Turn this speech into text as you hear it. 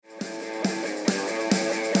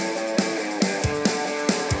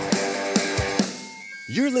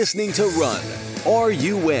You're listening to Run, or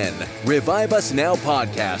You Win, Revive Us Now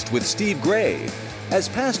podcast with Steve Gray. As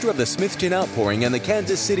pastor of the Smithton Outpouring and the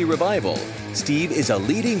Kansas City Revival, Steve is a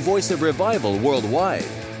leading voice of revival worldwide.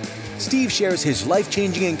 Steve shares his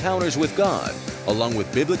life-changing encounters with God, along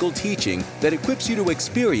with biblical teaching that equips you to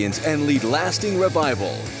experience and lead lasting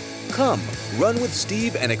revival. Come, run with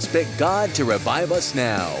Steve and expect God to revive us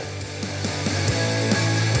now.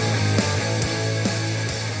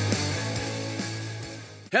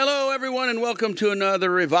 Hello, everyone, and welcome to another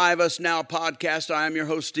Revive Us Now podcast. I am your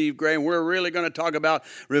host, Steve Gray, and we're really going to talk about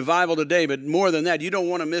revival today. But more than that, you don't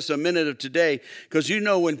want to miss a minute of today, because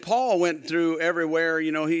when Paul went through everywhere,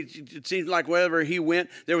 it seems like wherever he went,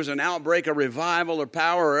 there was an outbreak of revival or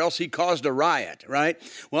power, or else he caused a riot, right?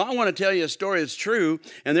 Well, I want to tell you a story that's true,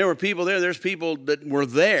 and there were people there. There's people that were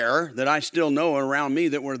there that I still know around me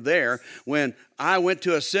that were there when I went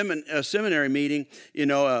to a seminary meeting,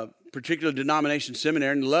 particular denomination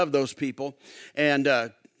seminary, and love those people. And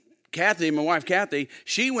Kathy, my wife Kathy,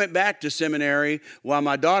 she went back to seminary while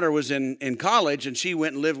my daughter was in college, and she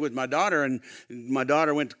went and lived with my daughter, and my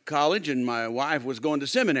daughter went to college, and my wife was going to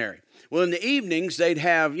seminary. Well, in the evenings, they'd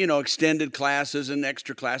have, extended classes and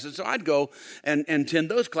extra classes. So I'd go and attend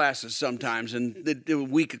those classes sometimes, and they'd do a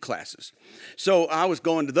week of classes. So I was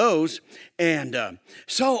going to those, and the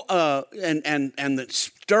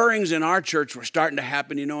stirrings in our church were starting to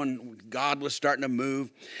happen, and God was starting to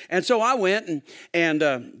move. And so I went, and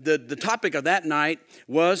the topic of that night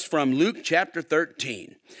was from Luke chapter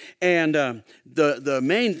 13. And the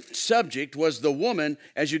main subject was the woman.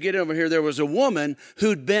 As you get over here, there was a woman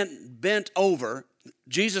who'd bent over.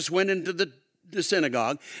 Jesus went into the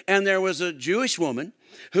synagogue, and there was a Jewish woman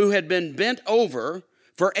who had been bent over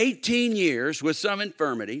for 18 years with some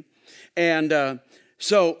infirmity, and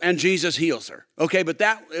Jesus heals her. Okay, but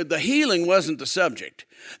the healing wasn't the subject.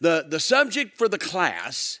 The subject for the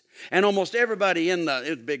class, and almost everybody it was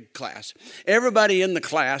a big class. Everybody in the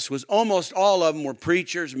class was, almost all of them were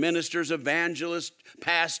preachers, ministers, evangelists,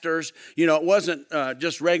 pastors. It wasn't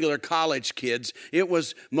just regular college kids. It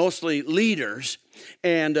was mostly leaders.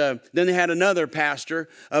 And then they had another pastor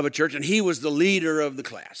of a church, and he was the leader of the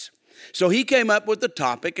class. So he came up with the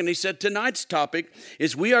topic, and he said, tonight's topic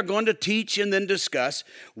is we are going to teach and then discuss,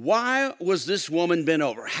 why was this woman bent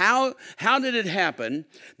over? How did it happen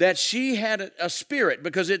that she had a spirit?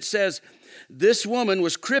 Because it says this woman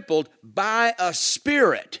was crippled by a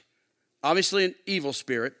spirit, obviously an evil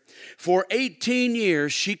spirit. For 18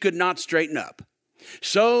 years, she could not straighten up.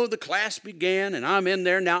 So the class began, and I'm in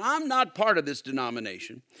there. Now, I'm not part of this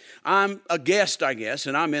denomination. I'm a guest, I guess,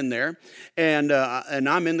 and I'm in there, and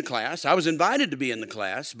I'm in the class. I was invited to be in the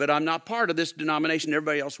class, but I'm not part of this denomination.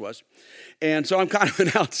 Everybody else was. And so I'm kind of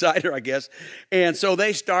an outsider, I guess. And so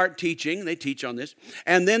they start teaching. They teach on this,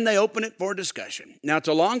 and then they open it for discussion. Now, it's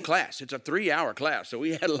a long class. It's a 3-hour class, so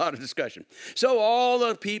we had a lot of discussion. So all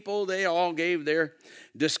the people, they all gave their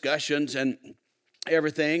discussions and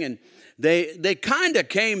everything, and they kind of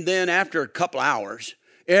came then after a couple hours.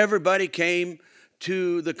 Everybody came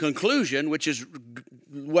to the conclusion, which is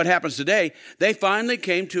what happens today. They finally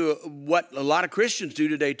came to what a lot of Christians do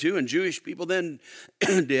today too, and Jewish people then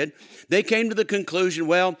did. They came to the conclusion,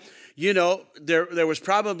 there was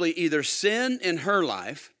probably either sin in her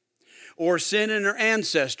life, or sin in her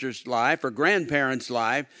ancestors' life, or grandparents'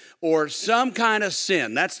 life, or some kind of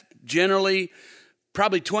sin. That's generally,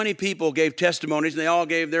 probably 20 people gave testimonies, and they all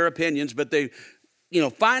gave their opinions, but they,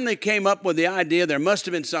 finally came up with the idea there must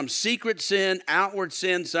have been some secret sin, outward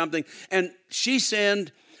sin, something, and she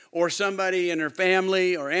sinned, or somebody in her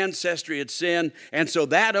family or ancestry had sinned, and so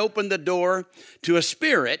that opened the door to a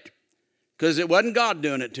spirit, because it wasn't God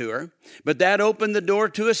doing it to her, but that opened the door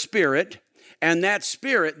to a spirit, and that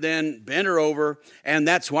spirit then bent her over, and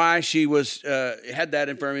that's why she was had that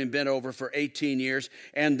infirmity and bent over for 18 years,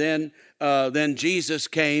 and then Jesus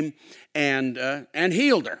came and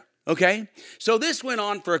healed her. Okay, so this went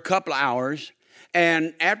on for a couple of hours,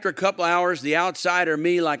 and after a couple of hours, the outsider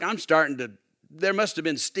me, there must have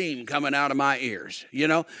been steam coming out of my ears,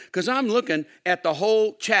 because I'm looking at the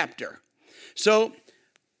whole chapter. So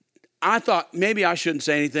I thought maybe I shouldn't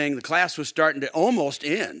say anything. The class was starting to almost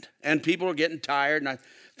end, and people were getting tired, and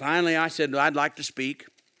I said, I'd like to speak.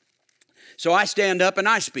 So I stand up and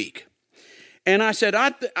I speak. And I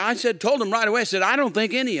told them right away, I said, I don't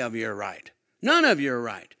think any of you are right. None of you are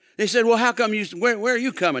right. They said, well, how come where are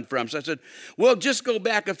you coming from? So I said, well, just go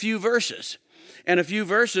back a few verses. And a few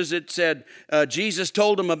verses, it said, Jesus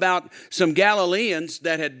told them about some Galileans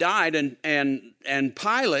that had died, and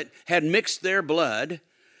Pilate had mixed their blood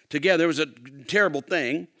together. It was a terrible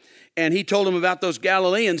thing. And he told them about those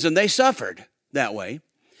Galileans, and they suffered that way.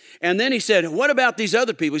 And then he said, what about these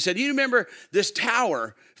other people? He said, you remember this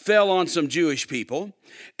tower fell on some Jewish people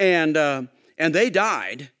and they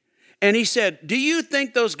died. And he said, do you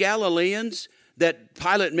think those Galileans that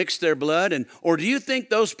Pilate mixed their blood, or do you think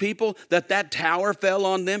those people that tower fell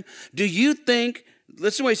on them? Do you think,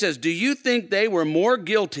 listen to what he says, do you think they were more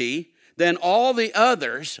guilty than all the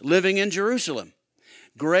others living in Jerusalem?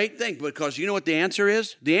 Great thing, because you know what the answer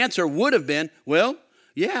is? The answer would have been, well,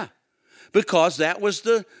 yeah, because that was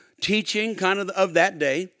the teaching kind of that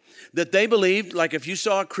day, that they believed, like if you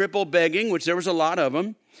saw a cripple begging, which there was a lot of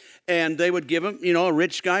them, and they would give him, a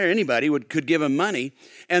rich guy or anybody could give him money.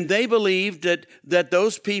 And they believed that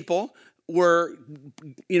those people were,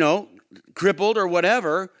 crippled or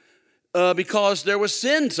whatever because there was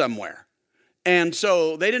sin somewhere. And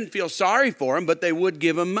so they didn't feel sorry for him, but they would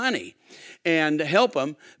give him money and help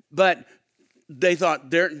him. But they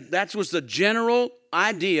thought that was the general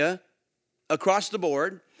idea across the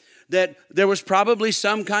board, that there was probably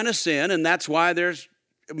some kind of sin, and that's why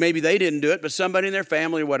maybe they didn't do it, but somebody in their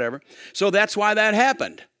family or whatever. So that's why that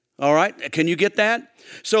happened. All right? Can you get that?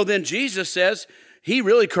 So then Jesus says, he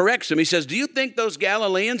really corrects him. He says, do you think those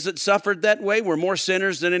Galileans that suffered that way were more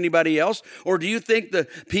sinners than anybody else? Or do you think the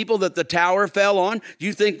people that the tower fell on, do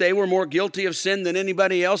you think they were more guilty of sin than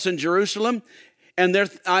anybody else in Jerusalem? And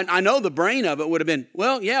I know the brain of it would have been,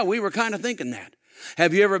 well, yeah, we were kind of thinking that.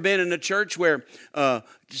 Have you ever been in a church where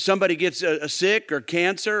somebody gets sick or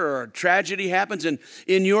cancer or a tragedy happens, and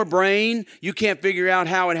in your brain, you can't figure out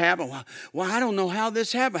how it happened? Well, I don't know how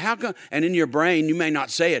this happened. How come? And in your brain, you may not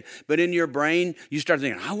say it, but in your brain, you start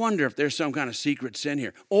thinking, I wonder if there's some kind of secret sin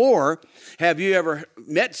here. Or have you ever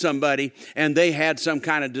met somebody and they had some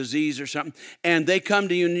kind of disease or something, and they come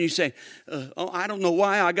to you and you say, I don't know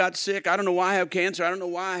why I got sick. I don't know why I have cancer. I don't know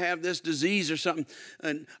why I have this disease or something.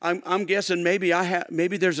 And I'm guessing maybe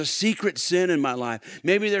there's a secret sin in my life.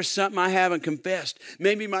 Maybe there's something I haven't confessed.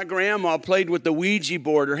 Maybe my grandma played with the Ouija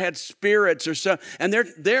board or had spirits or something. And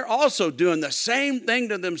they're also doing the same thing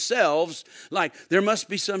to themselves. Like there must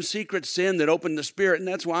be some secret sin that opened the spirit, and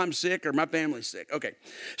that's why I'm sick or my family's sick. Okay.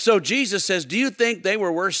 So Jesus says, do you think they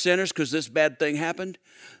were worse sinners because this bad thing happened?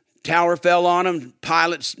 Tower fell on them.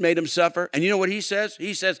 Pilate made them suffer. And you know what he says?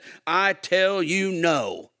 He says, I tell you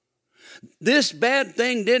no. This bad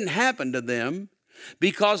thing didn't happen to them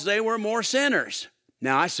because they were more sinners.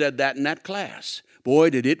 Now, I said that in that class. Boy,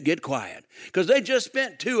 did it get quiet. Because they just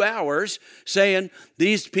spent 2 hours saying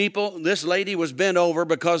this lady was bent over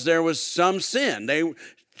because there was some sin.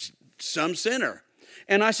 Some sinner.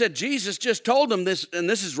 And I said, Jesus just told them this, and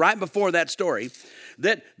this is right before that story,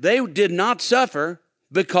 that they did not suffer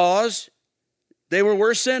because they were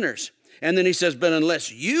worse sinners. And then he says, but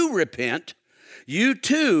unless you repent, you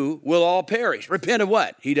too will all perish. Repent of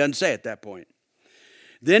what? He doesn't say at that point.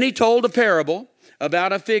 Then he told a parable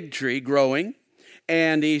about a fig tree growing,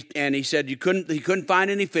 and he said he couldn't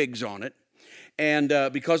find any figs on it. And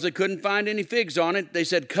because they couldn't find any figs on it, they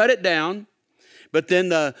said, cut it down. But then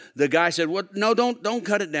the guy said, well, no, don't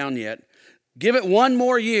cut it down yet. Give it 1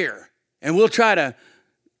 more year, and we'll try to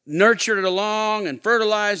nurture it along and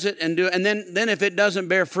fertilize it and then if it doesn't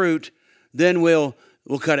bear fruit, then we'll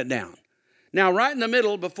cut it down. Now, right in the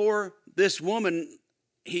middle, before this woman,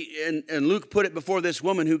 and Luke put it before this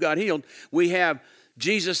woman who got healed, we have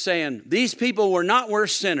Jesus saying, these people were not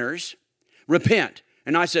worse sinners. Repent.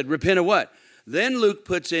 And I said, repent of what? Then Luke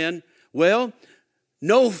puts in, well,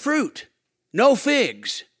 no fruit, no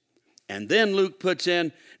figs. And then Luke puts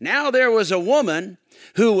in, now there was a woman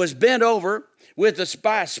who was bent over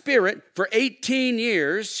by a spirit for 18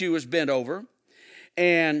 years. She was bent over,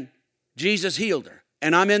 and Jesus healed her.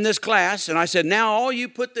 And I'm in this class, and I said, now all you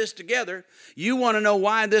put this together, you want to know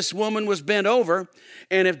why this woman was bent over.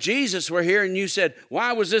 And if Jesus were here and you said,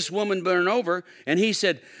 why was this woman bent over? And he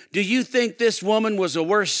said, do you think this woman was a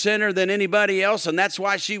worse sinner than anybody else, and that's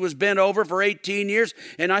why she was bent over for 18 years?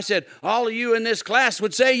 And I said, all of you in this class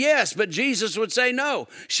would say yes, but Jesus would say no.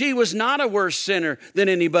 She was not a worse sinner than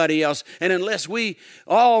anybody else. And unless we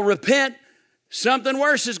all repent, something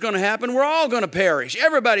worse is going to happen. We're all going to perish.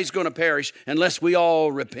 Everybody's going to perish unless we all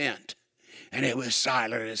repent. And it was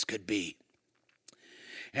silent as could be.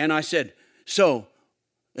 And I said, so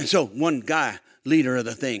one guy, leader of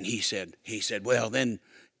the thing, he said, well, then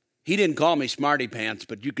he didn't call me smarty pants,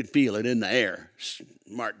 but you could feel it in the air.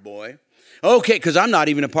 Smart boy. Okay, because I'm not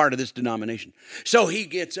even a part of this denomination. So he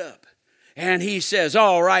gets up and he says,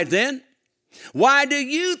 all right then, why do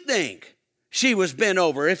you think she was bent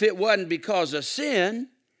over? If it wasn't because of sin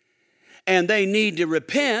and they need to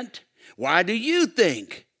repent, why do you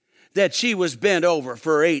think that she was bent over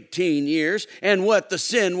for 18 years and what the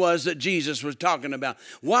sin was that Jesus was talking about.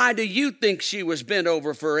 Why do you think she was bent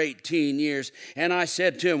over for 18 years? And I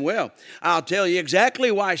said to him, well, I'll tell you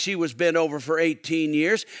exactly why she was bent over for 18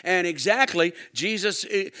 years. And exactly, Jesus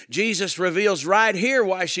reveals right here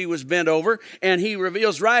why she was bent over. And he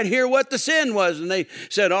reveals right here what the sin was. And they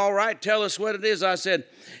said, all right, tell us what it is.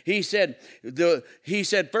 He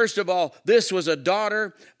said, first of all, this was a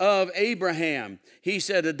daughter of Abraham. He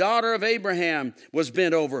said, a daughter of Abraham was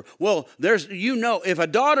bent over. Well, if a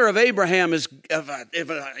daughter of Abraham if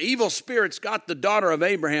an evil spirit's got the daughter of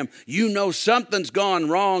Abraham, you know something's gone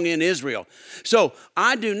wrong in Israel. So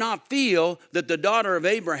I do not feel that the daughter of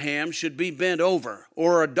Abraham should be bent over,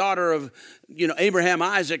 or a daughter of, Abraham,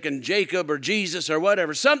 Isaac, and Jacob, or Jesus, or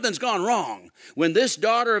whatever. Something's gone wrong when this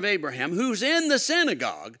daughter of Abraham, who's in the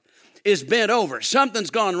synagogue, is bent over. Something's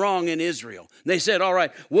gone wrong in Israel. They said, all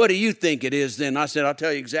right, what do you think it is then? I said, I'll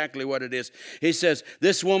tell you exactly what it is. He says,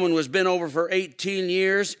 this woman was bent over for 18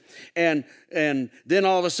 years, and then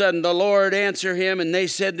all of a sudden the Lord answered him, and they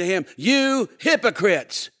said to him, you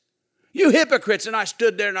hypocrites. You hypocrites. And I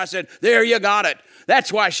stood there and I said, there you got it.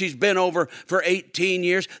 That's why she's been over for 18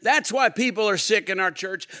 years. That's why people are sick in our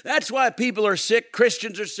church. That's why people are sick.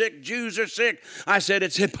 Christians are sick. Jews are sick. I said,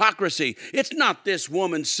 it's hypocrisy. It's not this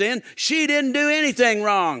woman's sin. She didn't do anything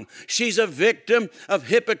wrong. She's a victim of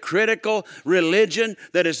hypocritical religion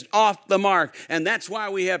that is off the mark. And that's why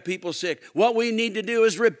we have people sick. What we need to do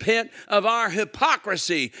is repent of our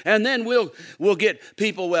hypocrisy, and then we'll get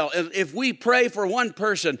people well. If we pray for one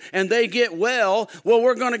person and they get well,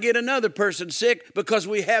 we're going to get another person sick because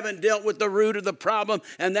we haven't dealt with the root of the problem,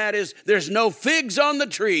 and that is there's no figs on the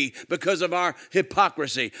tree because of our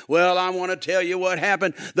hypocrisy. Well, I want to tell you what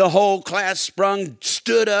happened. The whole class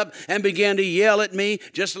stood up and began to yell at me,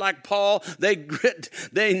 just like Paul. They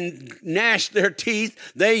gnashed their teeth.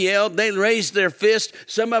 They yelled. They raised their fist.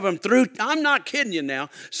 Some of them I'm not kidding you now,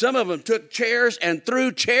 some of them took chairs and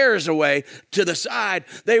threw chairs away to the side.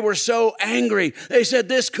 They were so angry. They said,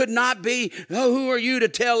 this could not be. Oh, who are you to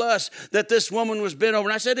tell us that this woman was bent over?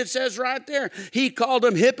 And I said, it says right there. He called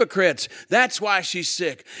them hypocrites. That's why she's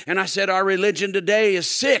sick. And I said, our religion today is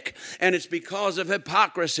sick, and it's because of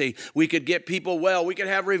hypocrisy. We could get people well. We could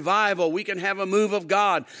have revival. We can have a move of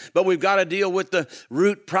God, but we've got to deal with the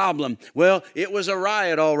root problem. Well, it was a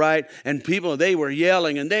riot, all right, and people, they were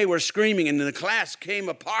yelling and they were screaming, and the class came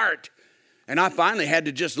apart. And I finally had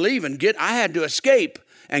to just leave I had to escape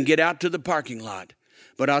and get out to the parking lot.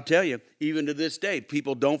 But I'll tell you, even to this day,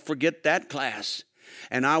 people don't forget that class.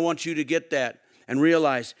 And I want you to get that and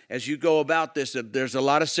realize as you go about this that there's a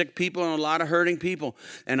lot of sick people and a lot of hurting people.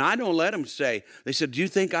 And I don't let them say, they said, do you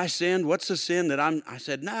think I sinned? What's the sin that I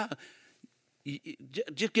said, no,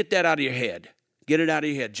 just get that out of your head. Get it out of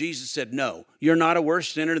your head. Jesus said, no, you're not a worse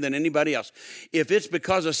sinner than anybody else. If it's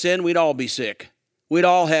because of sin, we'd all be sick. We'd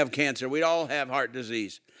all have cancer. We'd all have heart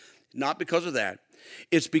disease. Not because of that.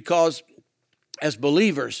 It's because as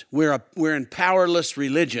believers, we're in powerless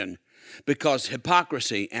religion, because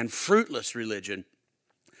hypocrisy and fruitless religion,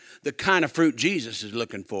 the kind of fruit Jesus is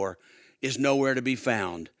looking for, is nowhere to be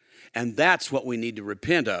found. And that's what we need to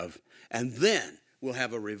repent of. And then we'll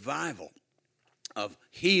have a revival of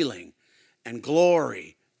healing and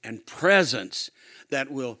glory and presence that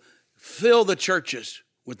will fill the churches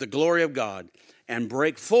with the glory of God and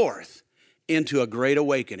break forth into a great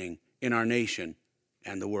awakening in our nation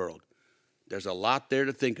and the world. There's a lot there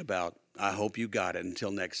to think about. I hope you got it.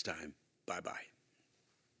 Until next time, bye-bye.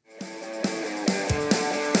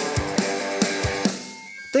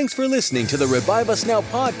 Thanks for listening to the Revive Us Now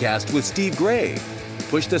podcast with Steve Gray.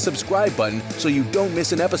 Push the subscribe button so you don't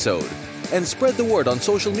miss an episode, and spread the word on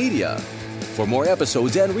social media. For more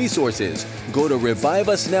episodes and resources, go to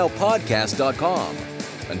reviveusnowpodcast.com.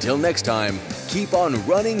 Until next time, keep on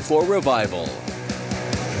running for revival.